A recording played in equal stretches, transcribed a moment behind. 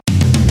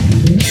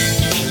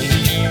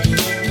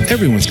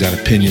Everyone's got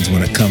opinions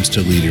when it comes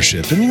to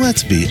leadership, and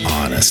let's be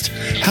honest,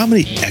 how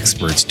many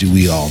experts do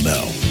we all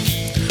know?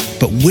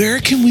 But where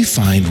can we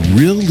find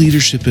real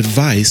leadership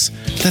advice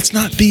that's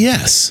not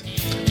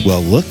BS?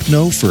 Well, look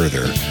no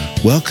further.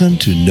 Welcome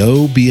to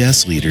No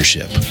BS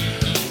Leadership,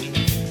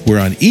 where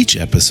on each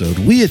episode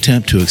we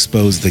attempt to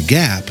expose the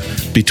gap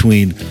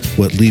between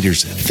what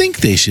leaders think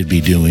they should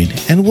be doing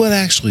and what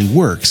actually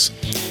works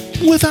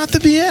without the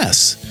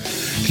BS.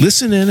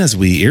 Listen in as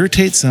we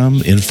irritate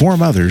some,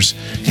 inform others,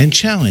 and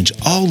challenge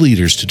all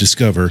leaders to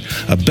discover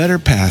a better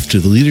path to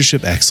the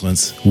leadership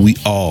excellence we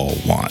all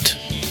want.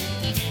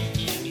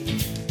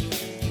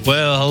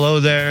 Well, hello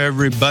there,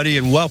 everybody,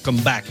 and welcome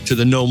back to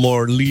the No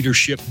More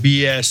Leadership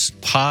BS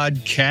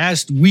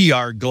podcast. We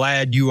are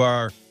glad you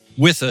are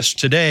with us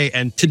today.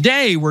 And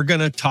today we're going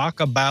to talk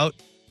about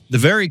the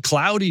very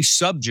cloudy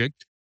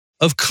subject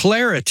of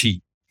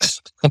clarity.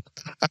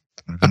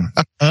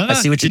 I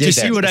see what you did. Did you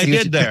see what I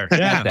did there?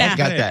 Yeah, I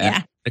got that.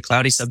 Yeah. The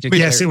cloudy subject.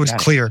 Yes, it was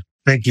clear.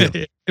 Thank you.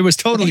 It was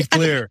totally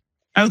clear.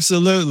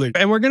 Absolutely.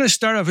 And we're going to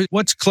start off with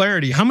what's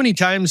clarity? How many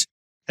times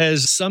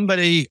has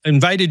somebody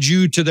invited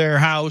you to their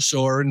house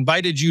or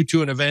invited you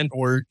to an event,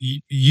 or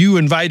you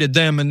invited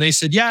them and they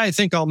said, yeah, I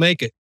think I'll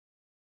make it.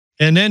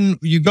 And then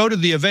you go to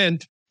the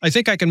event. I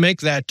think I can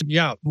make that.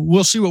 Yeah,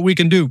 we'll see what we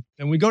can do.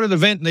 And we go to the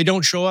event and they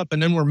don't show up.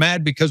 And then we're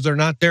mad because they're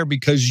not there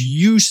because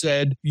you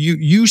said,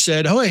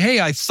 oh, hey,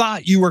 I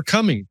thought you were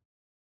coming.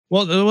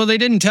 Well, they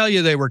didn't tell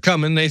you they were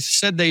coming. They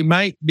said they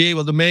might be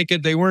able to make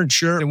it. They weren't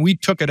sure. And we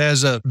took it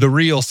as the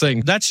real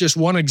thing. That's just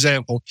one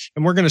example.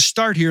 And we're going to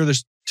start here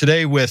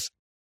today with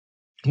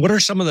what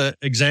are some of the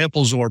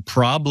examples or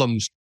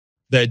problems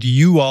that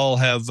you all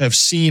have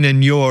seen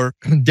in your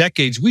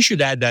decades? We should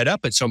add that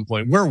up at some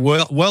point. We're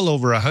well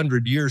over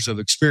 100 years of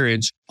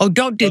experience. Oh,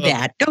 don't do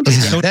that. Don't do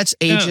that. That's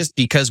ageist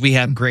because we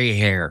have gray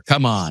hair.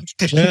 Come on.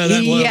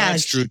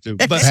 That's true too.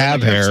 But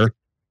Have hair.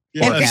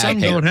 Yeah, Okay, some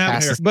don't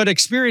have hair. But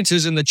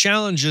experiences and the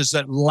challenges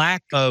that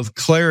lack of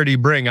clarity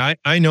bring.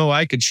 I know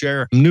I could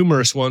share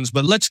numerous ones,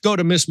 but let's go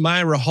to Miss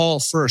Myra Hall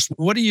first.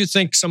 What do you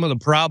think some of the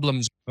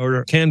problems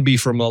or can be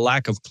from a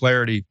lack of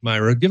clarity,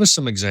 Myra? Give us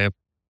some examples.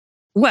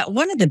 Well,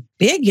 one of the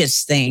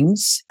biggest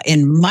things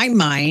in my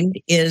mind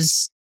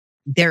is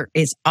there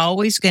is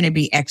always going to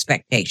be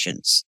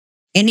expectations.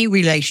 Any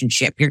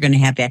relationship, you're going to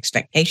have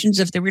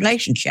expectations of the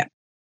relationship.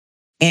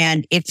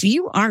 And if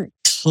you aren't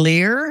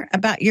clear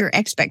about your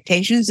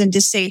expectations, and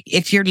just say,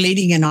 if you're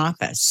leading an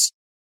office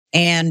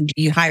and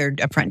you hired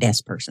a front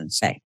desk person,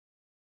 say,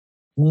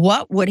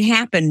 what would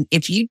happen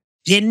if you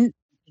didn't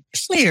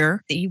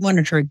clear that you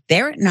wanted her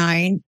there at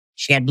 9,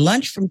 she had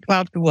lunch from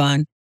 12 to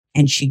 1,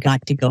 and she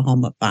got to go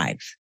home at 5.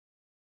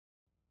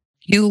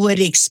 You would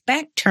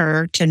expect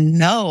her to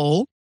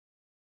know,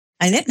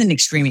 and that's an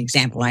extreme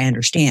example, I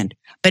understand.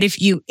 But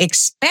if you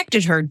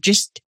expected her,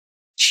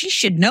 she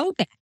should know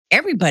that.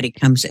 Everybody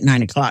comes at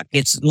 9 o'clock,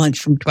 gets lunch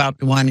from 12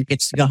 to 1, and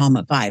gets to go home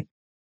at 5.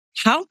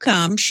 How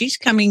come she's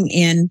coming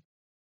in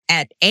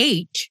at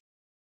 8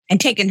 and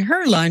taking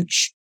her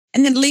lunch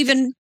and then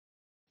leaving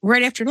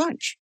right after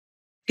lunch?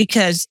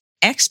 Because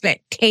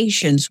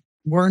expectations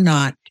were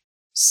not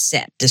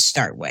set to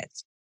start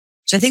with.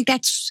 So I think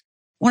that's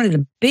one of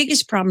the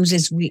biggest problems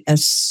is we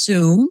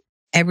assume.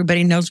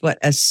 Everybody knows what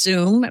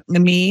assume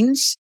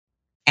means.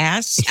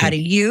 Ask out of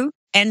you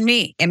and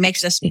me. It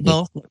makes us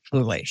both look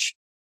foolish.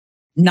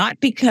 Not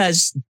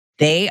because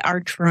they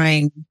are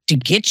trying to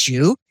get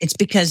you. It's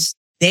because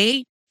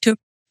they took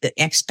the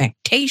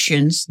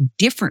expectations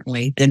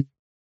differently than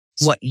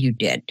what you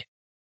did.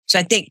 So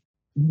I think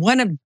one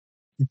of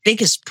the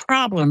biggest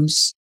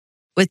problems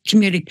with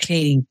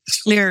communicating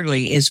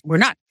clearly is we're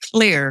not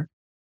clear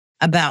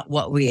about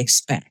what we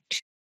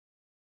expect.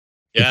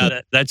 Yeah,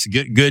 that's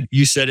good.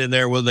 You said in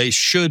there, well, they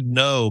should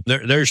know.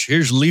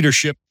 Here's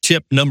leadership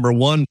tip number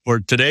 1 for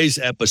today's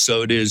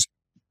episode is,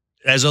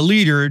 as a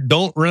leader,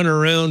 don't run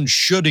around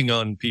shoulding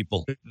on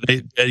people.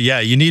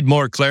 You need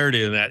more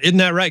clarity in that. Isn't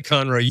that right,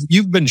 Conroy?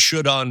 You've been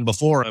should on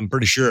before, I'm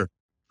pretty sure.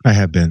 I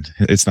have been.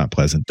 It's not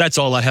pleasant. That's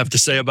all I have to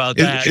say about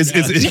that.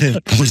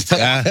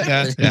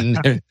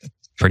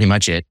 Pretty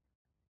much it.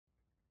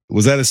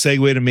 Was that a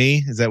segue to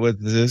me? Is that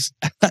what this is?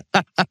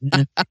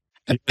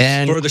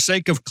 And for the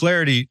sake of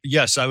clarity,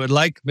 yes, I would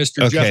like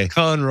Mr. Okay. Jeff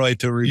Conroy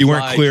to reply. You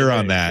weren't clear today.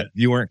 on that.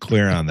 You weren't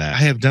clear on that. I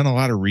have done a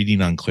lot of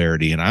reading on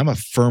clarity, and I'm a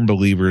firm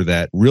believer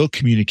that real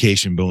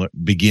communication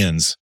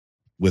begins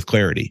with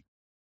clarity.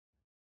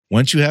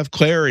 Once you have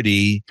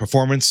clarity,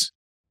 performance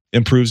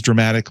improves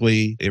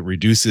dramatically. It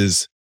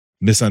reduces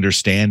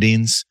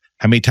misunderstandings.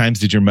 How many times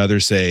did your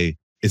mother say,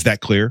 "Is that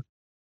clear?"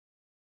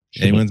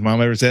 Anyone's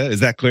mom ever said,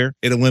 "Is that clear?"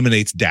 It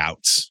eliminates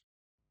doubts.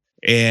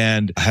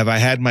 And have I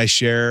had my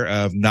share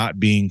of not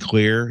being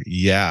clear?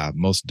 Yeah,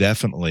 most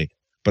definitely.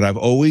 But I've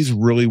always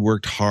really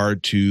worked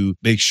hard to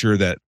make sure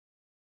that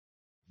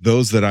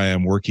those that I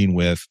am working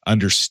with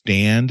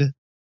understand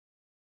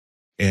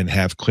and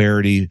have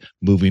clarity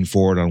moving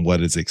forward on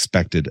what is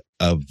expected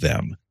of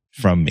them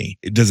from me.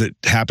 Does it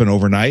happen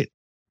overnight?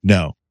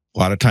 No. A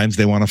lot of times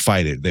they want to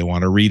fight it. They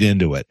want to read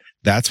into it.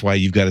 That's why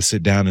you've got to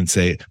sit down and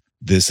say,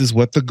 this is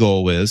what the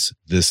goal is.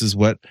 This is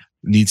what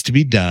needs to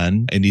be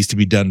done. It needs to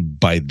be done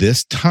by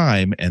this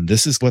time. And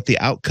this is what the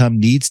outcome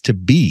needs to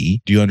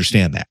be. Do you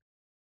understand that?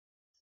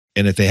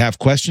 And if they have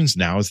questions,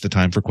 now is the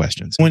time for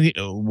questions.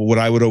 What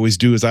I would always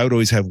do is I would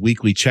always have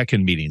weekly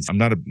check-in meetings. I'm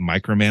not a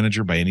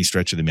micromanager by any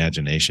stretch of the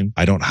imagination.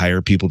 I don't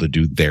hire people to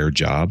do their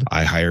job.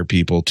 I hire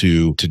people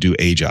to do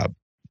a job.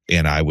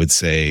 And I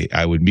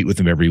would meet with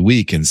them every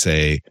week and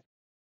say,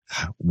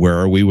 where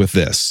are we with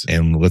this?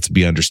 And let's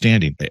be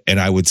understanding. And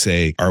I would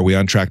say, are we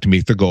on track to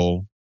meet the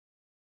goal?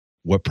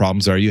 What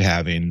problems are you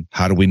having?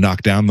 How do we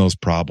knock down those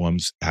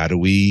problems? How do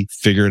we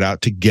figure it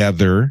out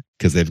together?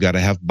 Because they've got to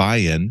have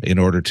buy-in in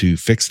order to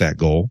fix that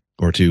goal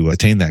or to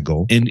attain that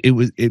goal. And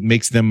it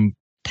makes them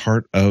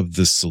part of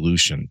the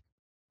solution.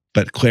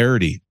 But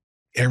clarity,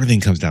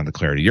 everything comes down to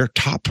clarity. Your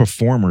top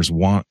performers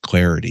want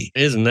clarity.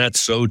 Isn't that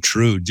so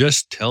true?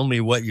 Just tell me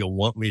what you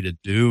want me to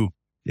do.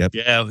 Yep.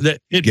 Yeah. It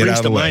Get brings out of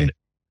to the way. mind.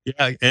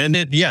 Yeah. And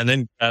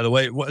then out of the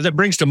way, that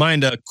brings to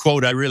mind a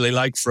quote I really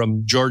like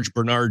from George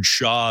Bernard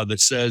Shaw that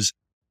says,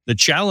 the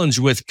challenge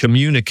with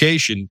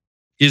communication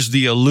is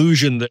the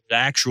illusion that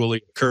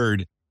actually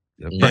occurred.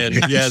 Yep.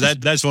 And yeah,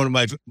 that's one of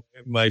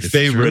my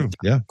favorite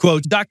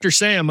quotes. Dr.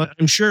 Sam,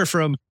 I'm sure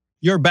from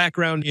your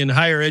background in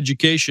higher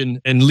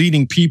education and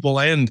leading people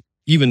and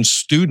even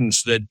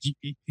students that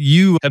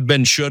you have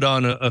been shut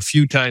on a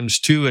few times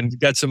too, and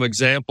got some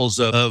examples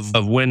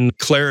of when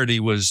clarity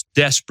was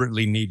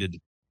desperately needed.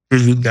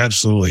 Mm-hmm,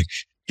 absolutely.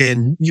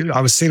 And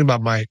I was thinking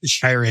about my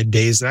higher ed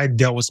days, and I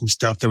dealt with some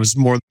stuff that was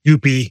more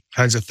goopy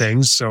kinds of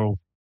things. So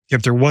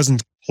if there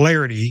wasn't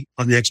clarity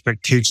on the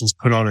expectations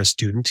put on a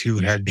student who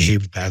had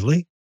behaved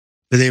badly,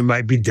 then they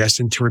might be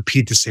destined to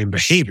repeat the same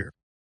behavior.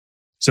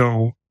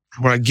 So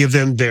when I give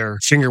them their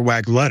finger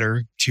wag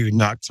letter to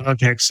not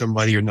contact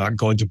somebody or not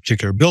go into a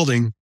particular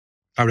building,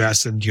 I would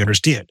ask them, do you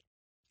understand?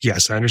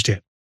 Yes, I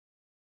understand.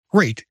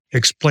 Great.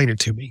 Explain it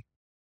to me.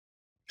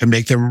 And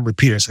make them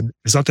repeat it. I said,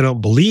 it's not that I don't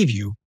believe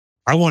you.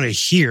 I want to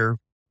hear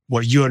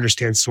what you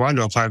understand so I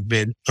know if I've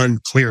been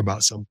unclear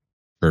about something.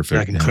 Perfect. And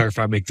I can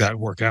clarify, make that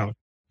work out.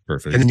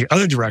 Perfect. And in the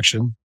other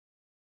direction,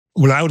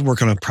 when I would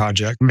work on a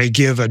project, I may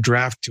give a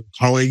draft to a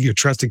colleague, a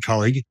trusted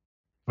colleague,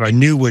 who I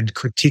knew would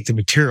critique the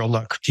material,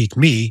 not critique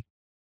me.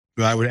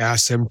 But I would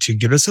ask them to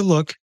give us a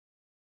look,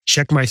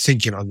 check my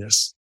thinking on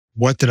this.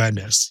 What did I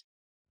miss?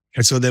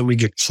 And so then we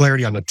get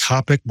clarity on the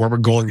topic, where we're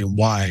going and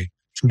why,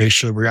 to make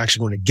sure we're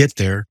actually going to get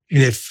there.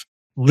 And if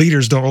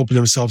leaders don't open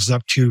themselves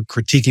up to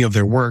critiquing of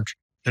their work,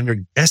 then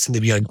they're destined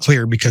to be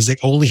unclear because they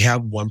only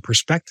have one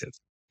perspective.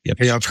 Yep.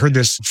 And I've heard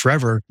this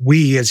forever.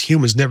 We as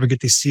humans never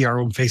get to see our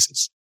own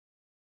faces.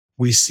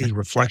 We see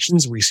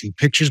reflections, we see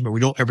pictures, but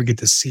we don't ever get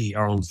to see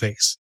our own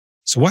face.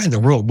 So why in the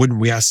world wouldn't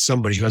we ask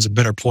somebody who has a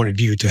better point of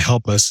view to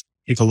help us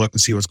take a look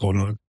and see what's going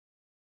on?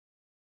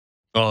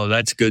 Oh,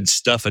 that's good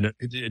stuff. And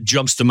it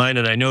jumps to mind.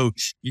 And I know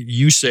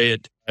you say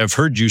it. I've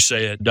heard you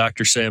say it,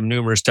 Dr. Sam,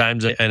 numerous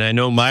times. And I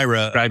know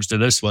Myra subscribes to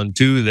this one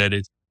too,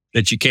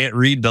 that you can't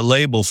read the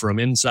label from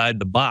inside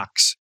the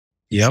box.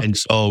 Yep. And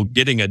so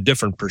getting a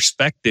different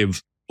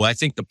perspective. Well, I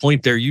think the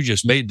point there you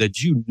just made,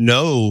 that you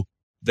know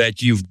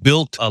that you've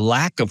built a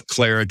lack of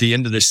clarity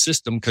into this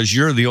system because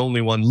you're the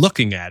only one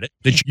looking at it,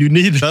 that you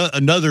need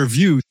another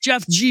view.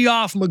 Jeff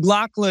Geoff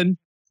McLaughlin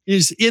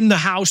is in the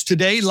house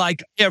today,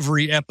 like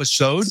every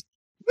episode.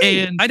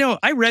 And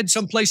I read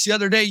someplace the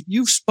other day,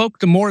 you've spoke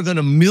to more than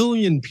 1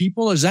 million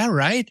people. Is that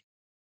right?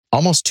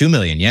 Almost 2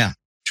 million. Yeah.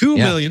 2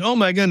 million. Oh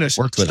my goodness.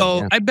 Worked with so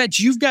them, yeah. I bet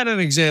you've got an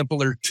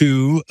example or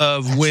two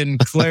of when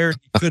clarity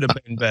could have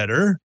been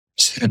better.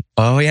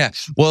 Oh, yeah.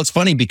 Well, it's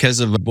funny because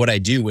of what I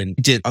do.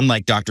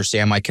 Unlike Dr.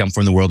 Sam, I come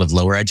from the world of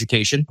lower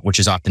education, which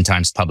is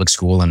oftentimes public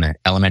school and the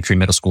elementary,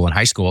 middle school, and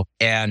high school.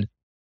 And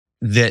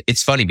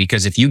it's funny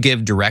because if you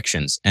give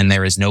directions and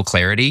there is no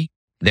clarity,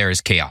 there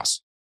is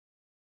chaos.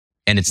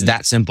 And it's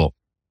that simple.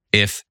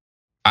 If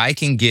I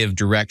can give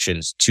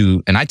directions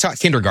and I taught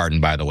kindergarten,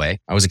 by the way.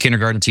 I was a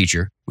kindergarten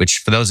teacher, which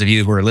for those of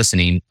you who are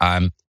listening,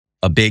 I'm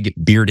a big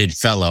bearded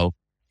fellow.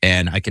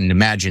 And I can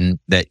imagine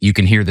that you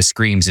can hear the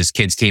screams as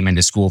kids came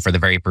into school for the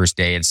very first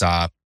day and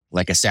saw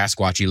like a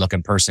Sasquatchy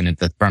looking person at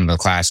the front of the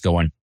class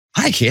going,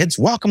 "Hi kids,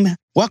 welcome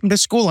to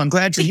school. I'm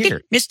glad you're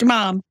here." Mr.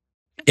 Mom.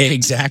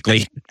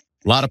 Exactly.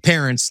 A lot of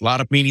parents, a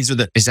lot of meetings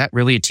with is that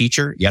really a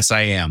teacher? Yes,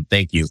 I am.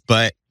 Thank you.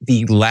 But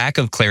the lack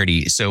of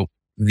clarity. So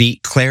the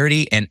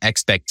clarity and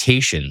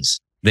expectations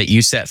that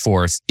you set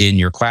forth in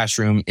your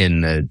classroom,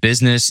 in the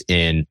business,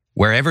 in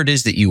wherever it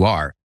is that you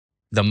are,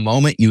 the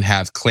moment you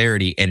have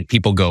clarity and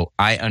people go,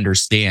 I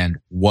understand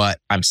what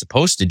I'm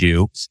supposed to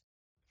do,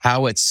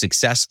 how it's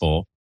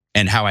successful,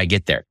 and how I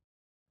get there.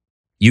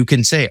 You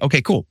can say,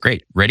 okay, cool,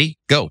 great, ready,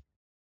 go.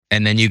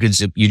 And then you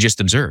just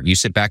observe. You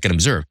sit back and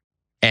observe.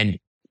 And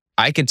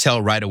I can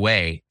tell right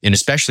away, and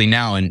especially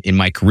now in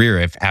my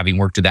career of having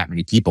worked with that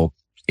many people,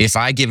 if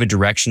I give a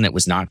direction that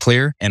was not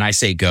clear and I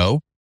say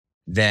go,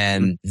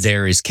 then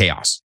there is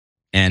chaos.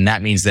 And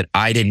that means that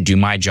I didn't do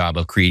my job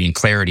of creating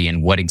clarity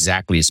in what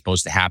exactly is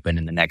supposed to happen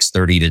in the next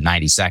 30 to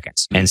 90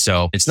 seconds. And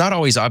so it's not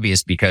always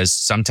obvious because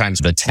sometimes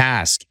the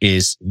task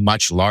is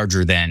much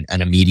larger than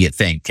an immediate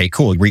thing. Okay,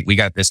 cool. We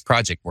got this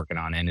project working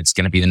on and it's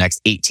going to be the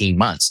next 18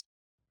 months.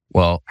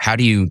 Well, how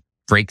do you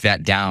break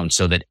that down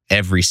so that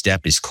every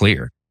step is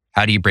clear?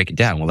 How do you break it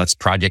down? Well, that's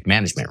project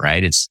management,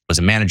 right? It's as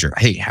a manager.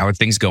 Hey, how are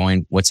things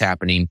going? What's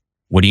happening?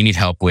 What do you need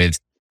help with?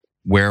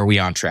 Where are we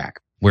on track?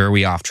 Where are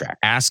we off track?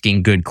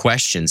 Asking good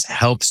questions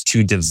helps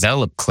to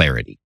develop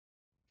clarity.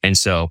 And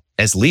so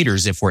as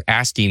leaders, if we're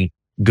asking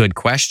good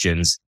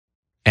questions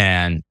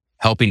and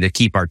helping to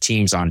keep our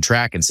teams on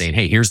track and saying,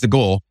 hey, here's the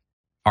goal.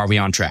 Are we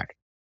on track?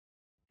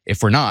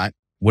 If we're not,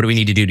 what do we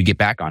need to do to get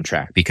back on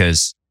track?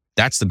 Because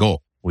that's the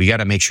goal. We got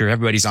to make sure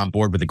everybody's on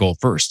board with the goal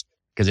first.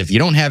 Because if you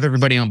don't have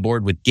everybody on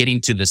board with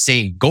getting to the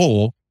same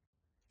goal,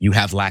 you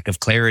have lack of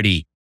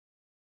clarity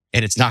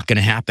and it's not going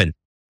to happen.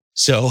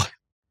 So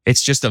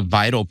it's just a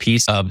vital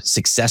piece of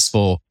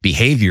successful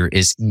behavior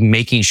is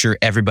making sure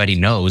everybody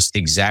knows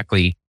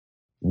exactly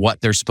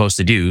what they're supposed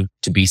to do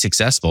to be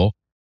successful.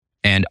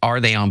 And are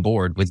they on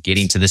board with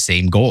getting to the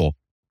same goal?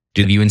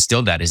 Do you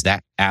instill that? Is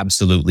that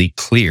absolutely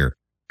clear?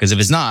 Because if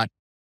it's not,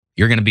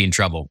 you're going to be in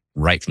trouble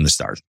right from the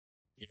start.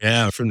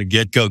 Yeah, from the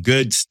get-go.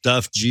 Good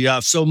stuff,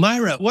 Geoff. So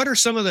Myra, what are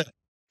some of the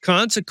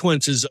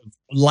consequences of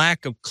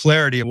lack of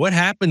clarity? What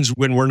happens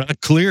when we're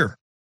not clear?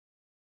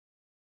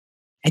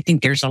 I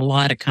think there's a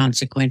lot of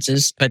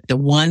consequences, but the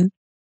one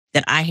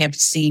that I have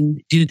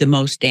seen do the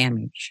most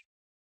damage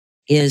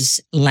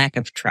is lack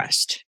of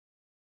trust.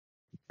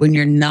 When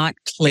you're not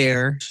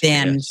clear,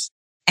 then,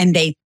 and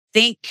they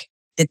think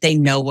that they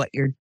know what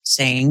you're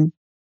saying,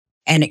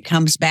 and it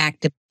comes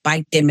back to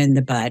bite them in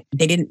the butt.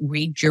 They didn't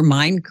read your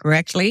mind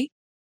correctly,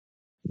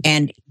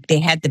 and they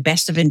had the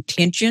best of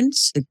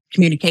intentions. The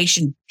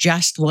communication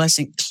just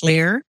wasn't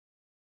clear.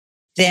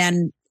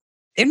 Then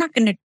they're not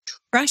going to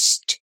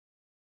trust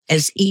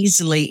as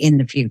easily in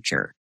the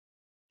future.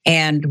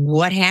 And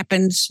what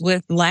happens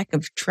with lack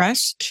of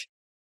trust?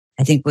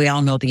 I think we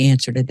all know the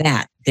answer to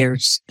that. The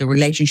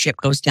relationship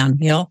goes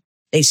downhill.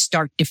 They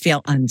start to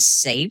feel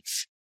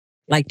unsafe,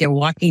 like they're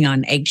walking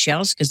on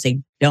eggshells because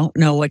they don't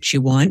know what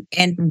you want.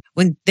 And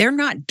when they're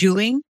not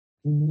doing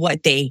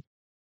what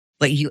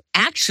you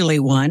actually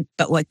want,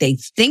 but what they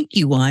think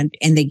you want,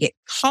 and they get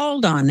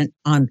called on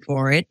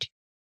for it,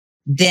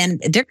 then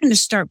they're going to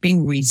start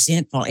being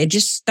resentful. It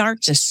just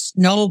starts a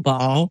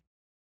snowball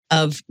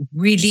of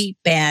really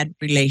bad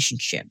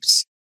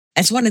relationships.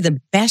 That's one of the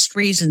best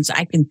reasons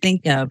I can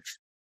think of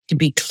to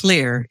be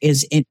clear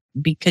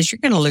because you're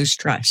going to lose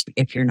trust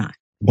if you're not.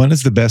 When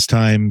is the best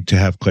time to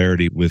have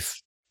clarity with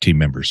team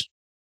members?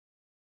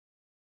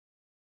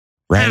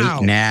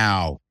 Right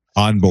now.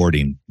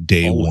 Onboarding,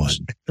 day one.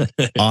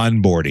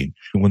 Onboarding.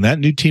 When that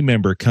new team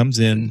member comes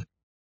in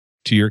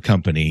to your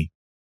company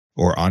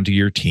or onto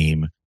your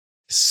team,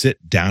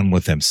 sit down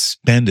with them.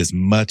 Spend as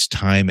much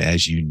time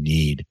as you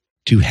need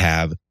to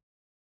have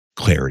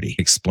clarity.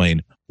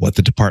 Explain what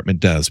the department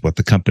does, what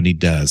the company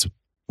does,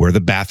 where the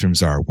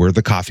bathrooms are, where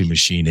the coffee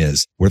machine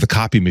is, where the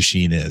copy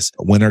machine is,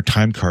 when are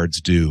time cards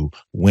due,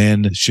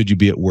 when should you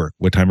be at work,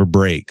 what time are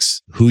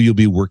breaks, who you'll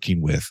be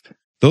working with,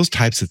 those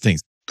types of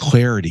things.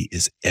 Clarity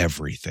is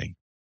everything.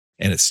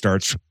 And it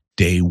starts from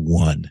day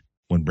one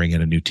when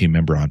bringing a new team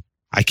member on.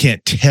 I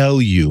can't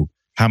tell you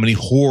how many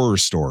horror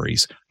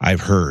stories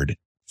I've heard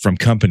from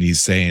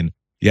companies saying,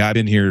 yeah, I've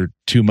been here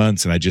 2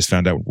 months and I just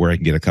found out where I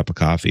can get a cup of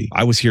coffee.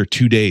 I was here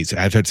 2 days.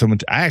 I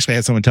actually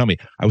had someone tell me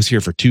I was here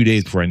for 2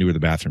 days before I knew where the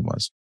bathroom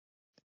was.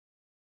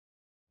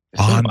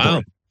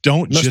 Wow.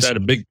 Don't Must just have had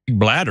a big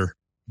bladder.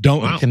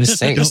 Don't I'm gonna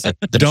say the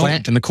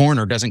plant in the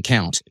corner doesn't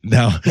count.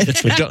 No,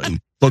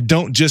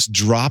 don't just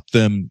drop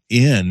them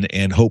in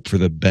and hope for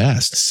the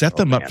best. Set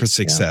them up for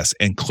success,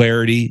 and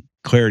clarity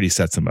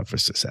sets them up for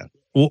success.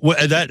 Well,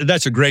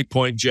 that's a great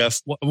point, Geoff.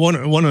 One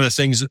of the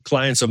things that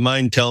clients of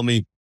mine tell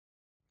me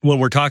when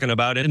we're talking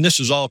about it, and this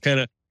is all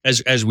kind of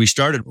as we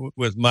started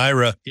with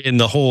Myra in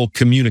the whole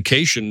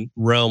communication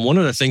realm. One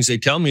of the things they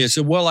tell me is,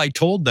 well, I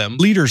told them.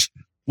 Leaders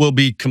will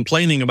be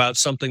complaining about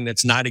something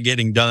that's not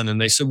getting done,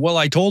 and they said, well,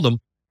 I told them.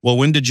 Well,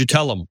 when did you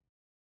tell them?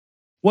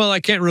 Well, I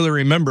can't really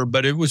remember,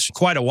 but it was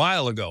quite a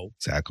while ago.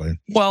 Exactly.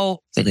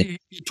 Well, you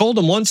told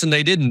them once and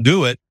they didn't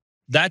do it.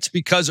 That's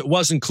because it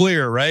wasn't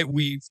clear, right?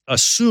 We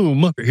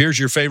assume, here's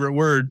your favorite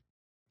word,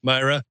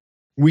 Myra.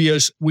 We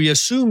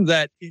assume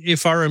that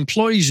if our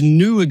employees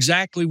knew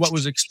exactly what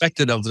was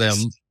expected of them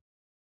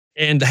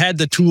and had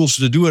the tools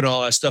to do it,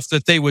 all that stuff,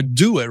 that they would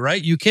do it,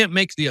 right? You can't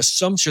make the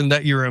assumption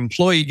that your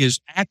employee is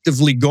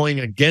actively going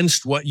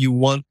against what you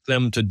want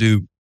them to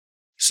do.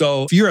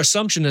 So if your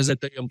assumption is that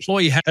the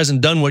employee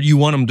hasn't done what you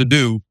want them to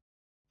do,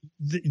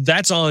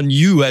 that's on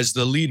you as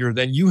the leader.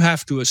 Then you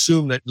have to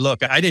assume that,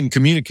 look, I didn't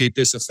communicate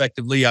this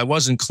effectively. I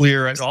wasn't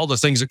clear at all the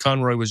things that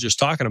Conroy was just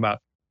talking about.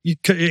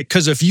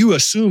 Because if you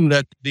assume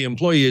that the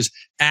employee is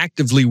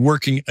actively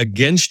working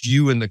against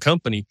you in the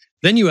company,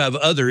 then you have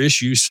other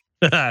issues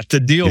to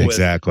deal with.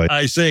 Exactly.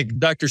 I think,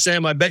 Dr.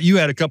 Sam, I bet you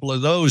had a couple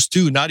of those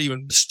too, not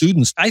even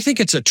students. I think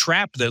it's a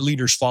trap that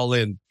leaders fall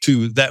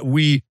into, that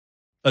we,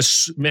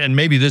 and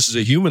maybe this is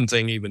a human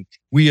thing even,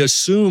 we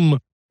assume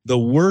the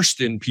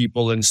worst in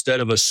people instead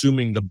of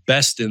assuming the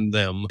best in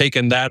them,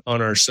 taking that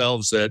on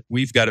ourselves, that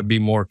we've got to be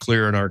more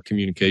clear in our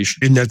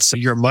communication. And that's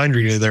your mind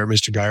reader there,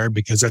 Mr. Geyer,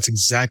 because that's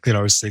exactly what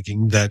I was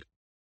thinking, that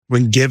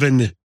when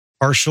given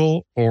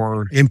partial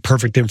or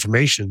imperfect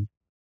information,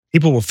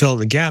 people will fill in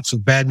the gaps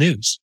with bad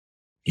news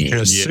and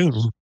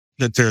assume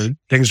that their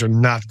things are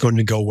not going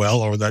to go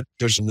well, or that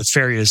there's a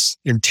nefarious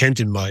intent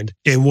in mind.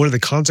 And one of the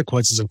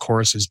consequences, of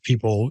course, is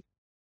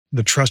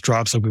the trust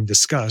drops, like we've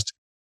discussed.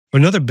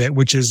 Another bit,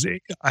 which is,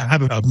 I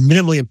have a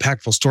minimally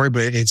impactful story,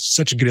 but it's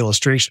such a good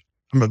illustration.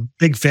 I'm a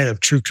big fan of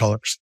True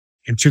Colors.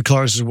 And True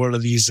Colors is one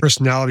of these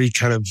personality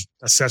kind of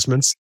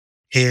assessments.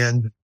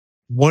 And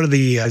one of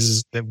the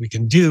that we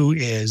can do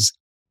is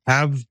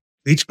have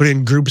each put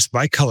in groups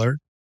by color,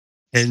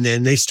 and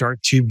then they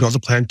start to build a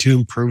plan to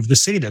improve the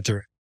city that they're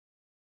in.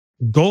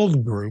 The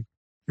gold group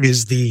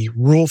is the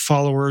rule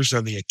followers,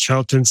 or the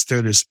accountants.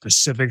 They're the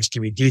specifics,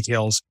 give me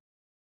details.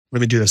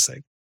 Let me do this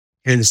thing.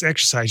 In this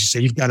exercise, you say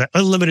you've got an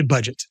unlimited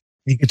budget.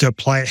 You get to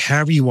apply it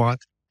however you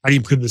want. How do you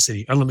improve the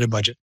city? Unlimited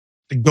budget.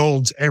 The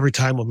golds every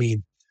time will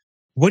mean,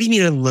 what do you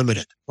mean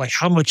unlimited? Like,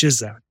 how much is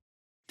that?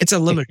 It's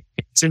unlimited.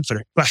 It's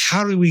infinite. But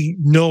how do we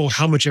know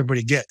how much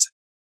everybody gets?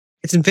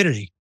 It's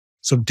infinity.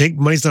 So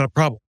money's not a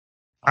problem.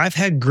 I've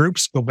had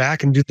groups go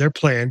back and do their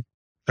plan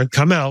and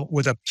come out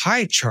with a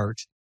pie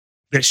chart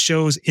that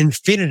shows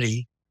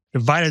infinity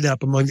divided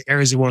up among the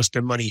areas they want to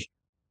spend money in,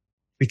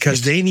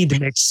 because they need to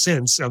make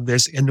sense of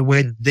this in the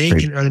way that they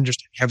can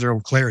understand, have their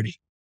own clarity.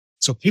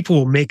 So people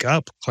will make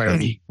up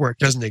clarity where it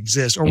doesn't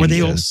exist, or where they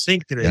don't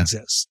think that it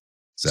exists.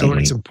 So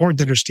it's important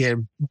to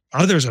understand,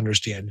 others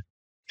understand,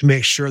 to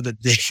make sure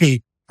that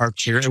they are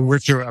clear and we're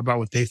clear about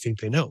what they think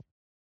they know.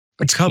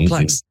 It's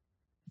complex.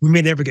 We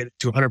may never get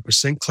to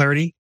 100%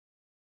 clarity.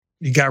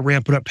 You got to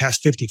ramp it up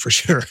past 50 for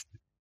sure.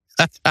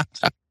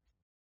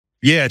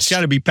 Yeah, it's got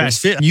to be past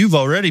 50. You've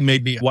already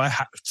made me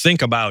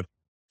think about,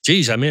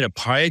 geez, I made a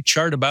pie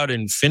chart about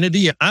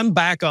infinity. I'm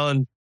back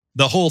on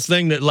the whole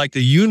thing that, like,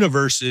 the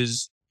universe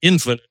is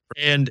infinite,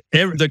 and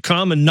the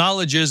common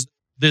knowledge is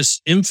this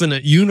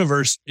infinite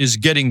universe is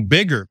getting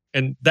bigger.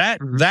 And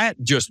that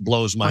just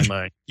blows my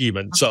mind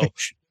even. So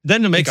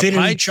then to make a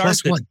pie chart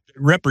that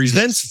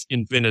represents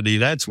infinity,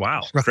 that's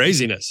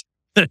craziness.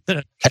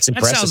 That's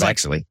impressive,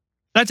 actually.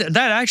 That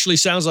actually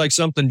sounds like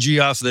something,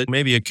 Geoff, that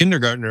maybe a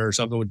kindergartner or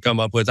something would come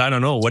up with. I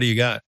don't know. What do you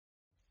got?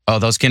 Oh,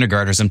 those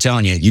kindergartners, I'm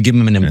telling you, you give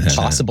them an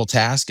impossible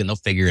task and they'll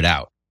figure it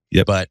out.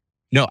 Yep. But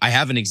no, I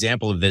have an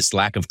example of this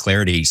lack of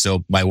clarity.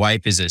 So my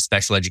wife is a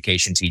special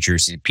education teacher.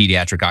 She's a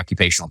pediatric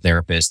occupational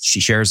therapist. She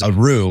shares a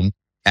room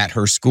at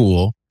her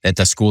school, at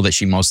the school that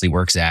she mostly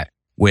works at,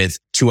 with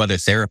two other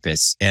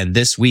therapists. And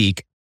this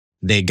week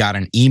they got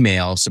an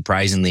email,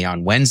 surprisingly,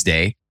 on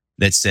Wednesday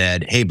that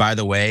said, hey, by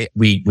the way,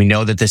 we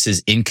know that this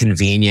is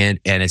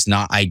inconvenient and it's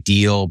not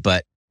ideal,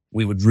 but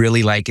we would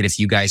really like it if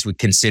you guys would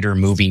consider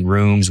moving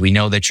rooms. We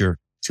know that you're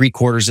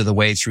 3/4 of the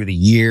way through the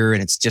year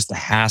and it's just a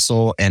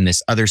hassle and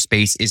this other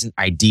space isn't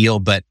ideal,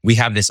 but we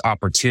have this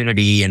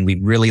opportunity and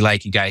we'd really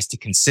like you guys to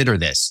consider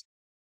this.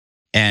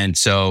 And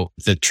so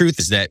the truth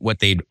is that what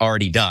they'd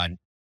already done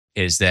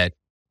is that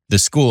the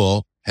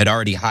school had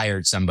already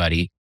hired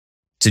somebody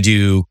to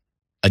do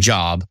a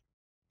job,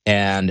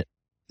 and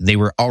they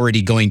were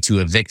already going to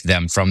evict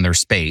them from their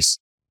space.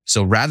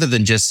 So rather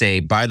than just say,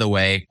 by the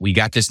way, we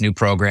got this new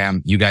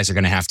program, you guys are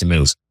going to have to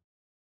move,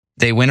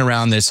 they went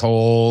around this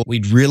whole,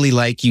 we'd really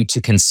like you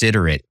to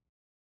consider it.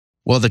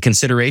 Well, the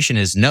consideration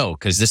is no,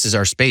 because this is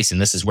our space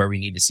and this is where we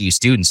need to see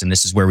students and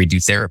this is where we do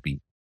therapy.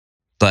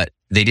 But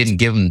they didn't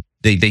give them,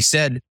 they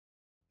said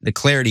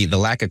the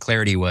lack of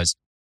clarity was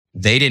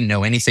they didn't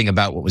know anything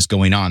about what was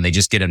going on. They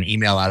just get an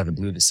email out of the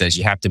blue that says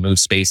you have to move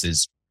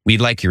spaces.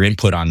 We'd like your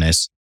input on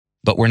this,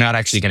 but we're not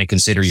actually going to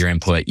consider your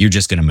input. You're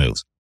just going to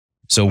move.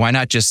 So why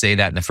not just say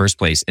that in the first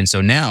place? And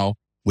so now,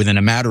 within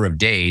a matter of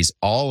days,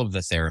 all of the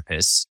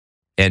therapists,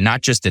 and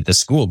not just at the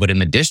school, but in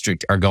the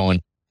district, are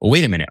going, well,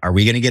 wait a minute, are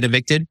we going to get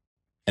evicted?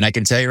 And I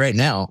can tell you right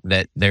now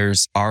that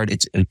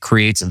it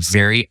creates a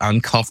very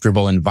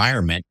uncomfortable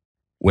environment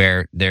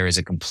where there is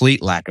a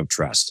complete lack of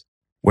trust,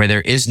 where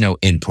there is no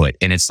input.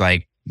 And it's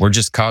like, we're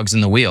just cogs in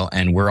the wheel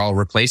and we're all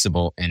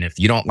replaceable. And if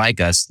you don't like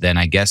us, then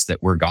I guess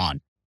that we're gone.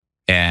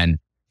 And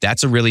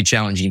that's a really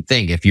challenging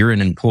thing. If you're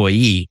an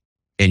employee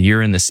and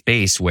you're in the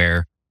space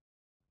where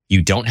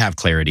you don't have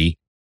clarity,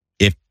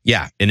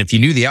 and if you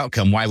knew the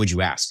outcome, why would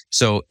you ask?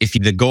 So if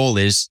the goal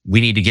is we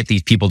need to get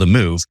these people to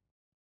move,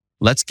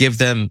 let's give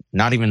them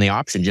not even the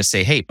option. Just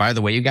say, hey, by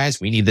the way, you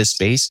guys, we need this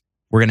space.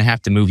 We're going to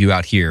have to move you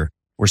out here.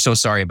 We're so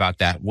sorry about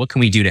that. What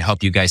can we do to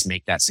help you guys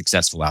make that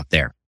successful out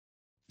there?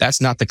 That's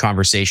not the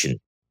conversation.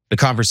 The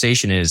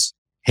conversation is,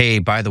 hey,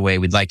 by the way,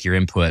 we'd like your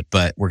input,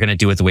 but we're going to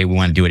do it the way we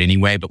want to do it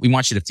anyway. But we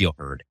want you to feel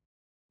heard,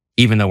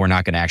 even though we're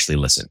not going to actually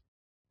listen.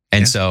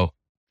 And so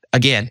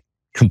again,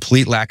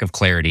 complete lack of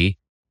clarity.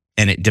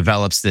 And it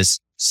develops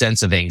this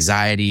sense of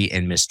anxiety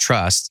and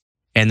mistrust.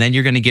 And then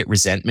you're going to get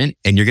resentment,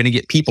 and you're going to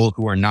get people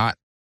who are not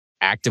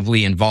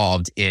actively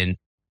involved in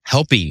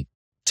helping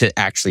to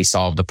actually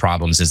solve the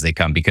problems as they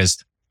come.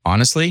 Because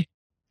honestly,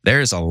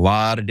 there's a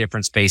lot of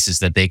different spaces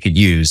that they could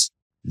use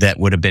that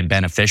would have been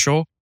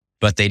beneficial,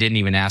 but they didn't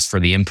even ask for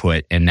the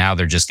input. And now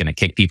they're just going to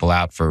kick people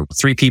out for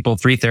three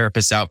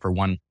therapists out for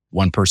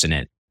one person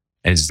in.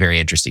 And it's very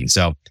interesting.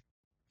 So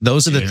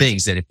those are the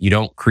things that if you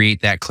don't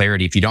create that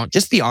clarity, if you don't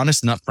just be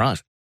honest and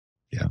upfront.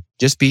 Yeah.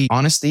 Just be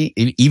honesty,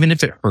 even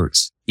if it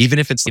hurts, even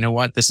if it's, you know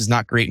what, this is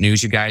not great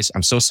news, you guys.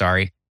 I'm so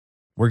sorry.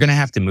 We're going to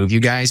have to move you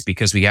guys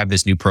because we have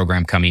this new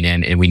program coming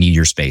in and we need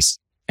your space.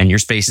 And your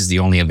space is the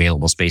only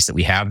available space that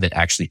we have that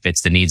actually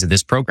fits the needs of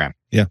this program.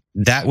 Yeah.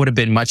 That would have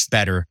been much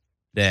better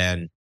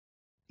than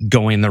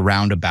going the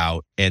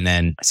roundabout. And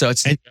then, so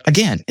it's,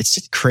 again, it's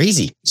just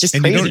crazy. It's just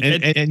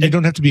crazy. And you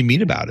don't have to be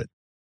mean about it.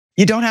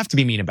 You don't have to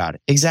be mean about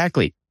it.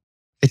 Exactly.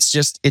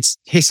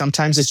 Hey,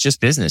 sometimes it's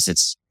just business.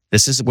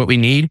 This is what we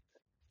need.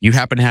 You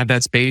happen to have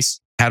that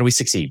space. How do we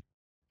succeed?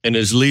 And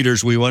as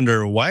leaders, we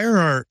wonder, why are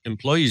our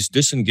employees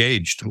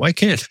disengaged? Why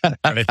can't?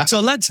 Right?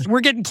 So we're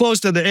getting close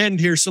to the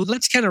end here. So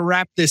let's kind of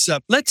wrap this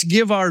up. Let's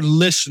give our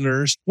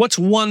listeners, what's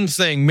one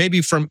thing,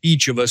 maybe from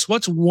each of us,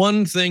 what's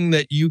one thing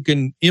that you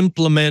can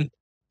implement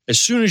as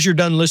soon as you're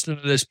done listening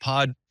to this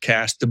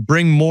podcast to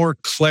bring more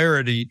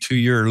clarity to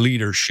your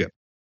leadership?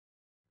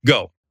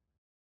 Go.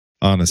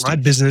 Honesty. My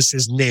business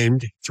is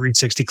named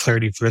 360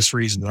 Clarity for this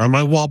reason. On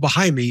my wall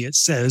behind me, it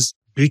says,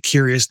 be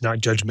curious, not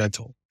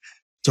judgmental.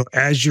 So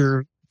as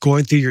you're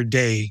going through your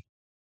day,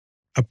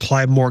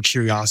 apply more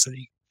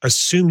curiosity.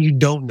 Assume you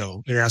don't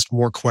know and ask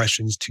more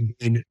questions to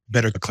gain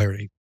better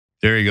clarity.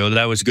 There you go.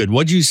 That was good.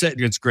 What'd you say?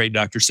 It's great,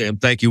 Dr. Sam.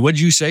 Thank you.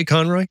 What'd you say,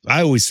 Conroy?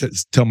 I always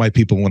tell my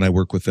people when I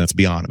work with them, let's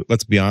be honest.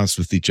 Let's be honest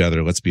with each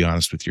other. Let's be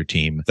honest with your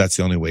team. That's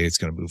the only way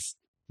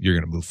you're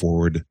going to move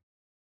forward.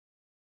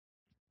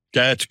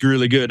 That's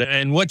really good.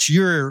 And what's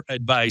your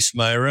advice,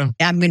 Myra?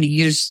 I'm going to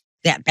use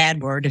that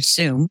bad word,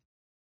 assume,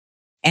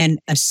 and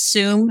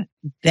assume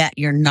that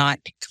you're not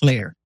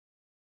clear.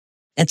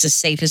 That's the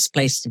safest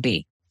place to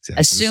be. Exactly.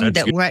 Assume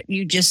that what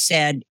you just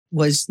said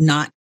was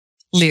not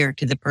clear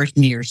to the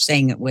person you're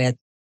saying it with,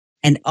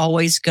 and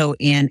always go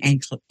in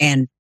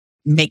and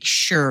make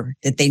sure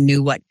that they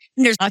knew what.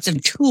 And there's lots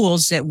of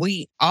tools that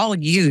we all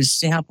use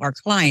to help our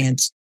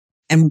clients.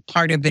 And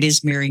part of it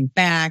is mirroring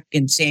back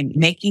and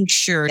making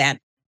sure that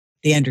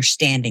the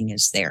understanding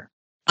is there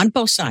on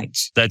both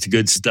sides. That's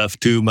good stuff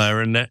too,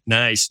 Myra.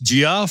 Nice.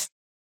 Geoff?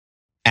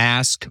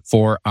 Ask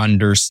for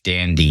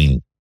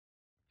understanding.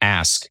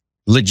 Ask.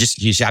 You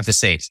just have to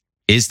say,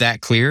 is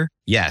that clear?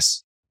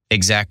 Yes.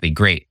 Exactly.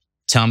 Great.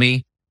 Tell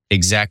me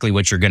exactly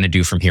what you're going to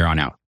do from here on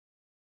out.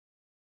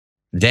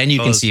 Then you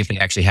can see if they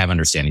actually have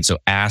understanding. So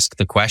ask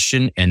the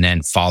question and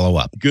then follow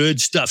up. Good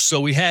stuff.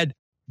 So we had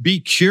be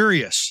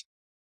curious,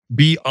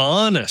 be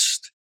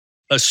honest,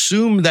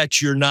 assume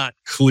that you're not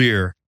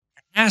clear,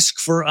 ask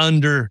for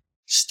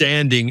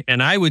understanding.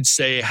 And I would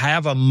say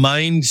have a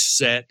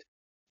mindset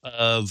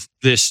of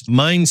this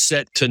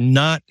mindset to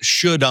not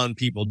should on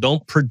people.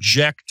 Don't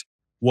project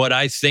what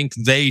I think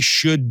they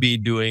should be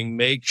doing.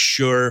 Make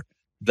sure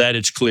that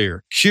it's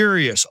clear.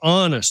 Curious,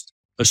 honest,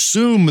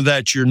 assume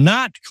that you're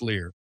not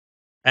clear.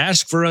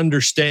 Ask for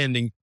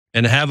understanding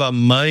and have a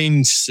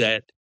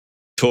mindset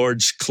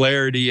towards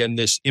clarity and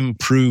this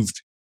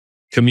improved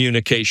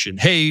communication.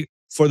 Hey,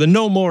 for the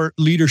No More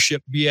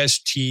Leadership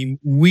BS team,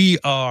 we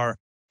are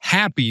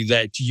happy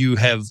that you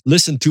have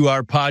listened to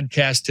our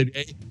podcast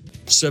today.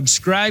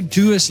 Subscribe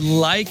to us,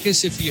 like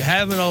us if you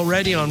haven't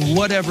already on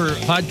whatever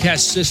podcast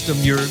system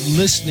you're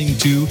listening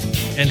to,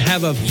 and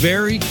have a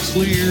very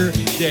clear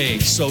day.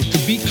 So to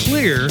be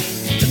clear,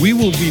 we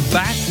will be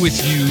back with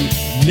you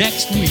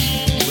next week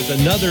with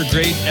another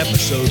great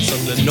episode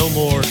from the No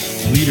More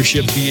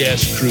Leadership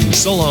BS crew.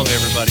 So long,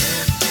 everybody.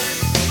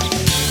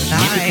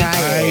 Bye.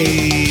 Bye.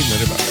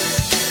 Later, bye.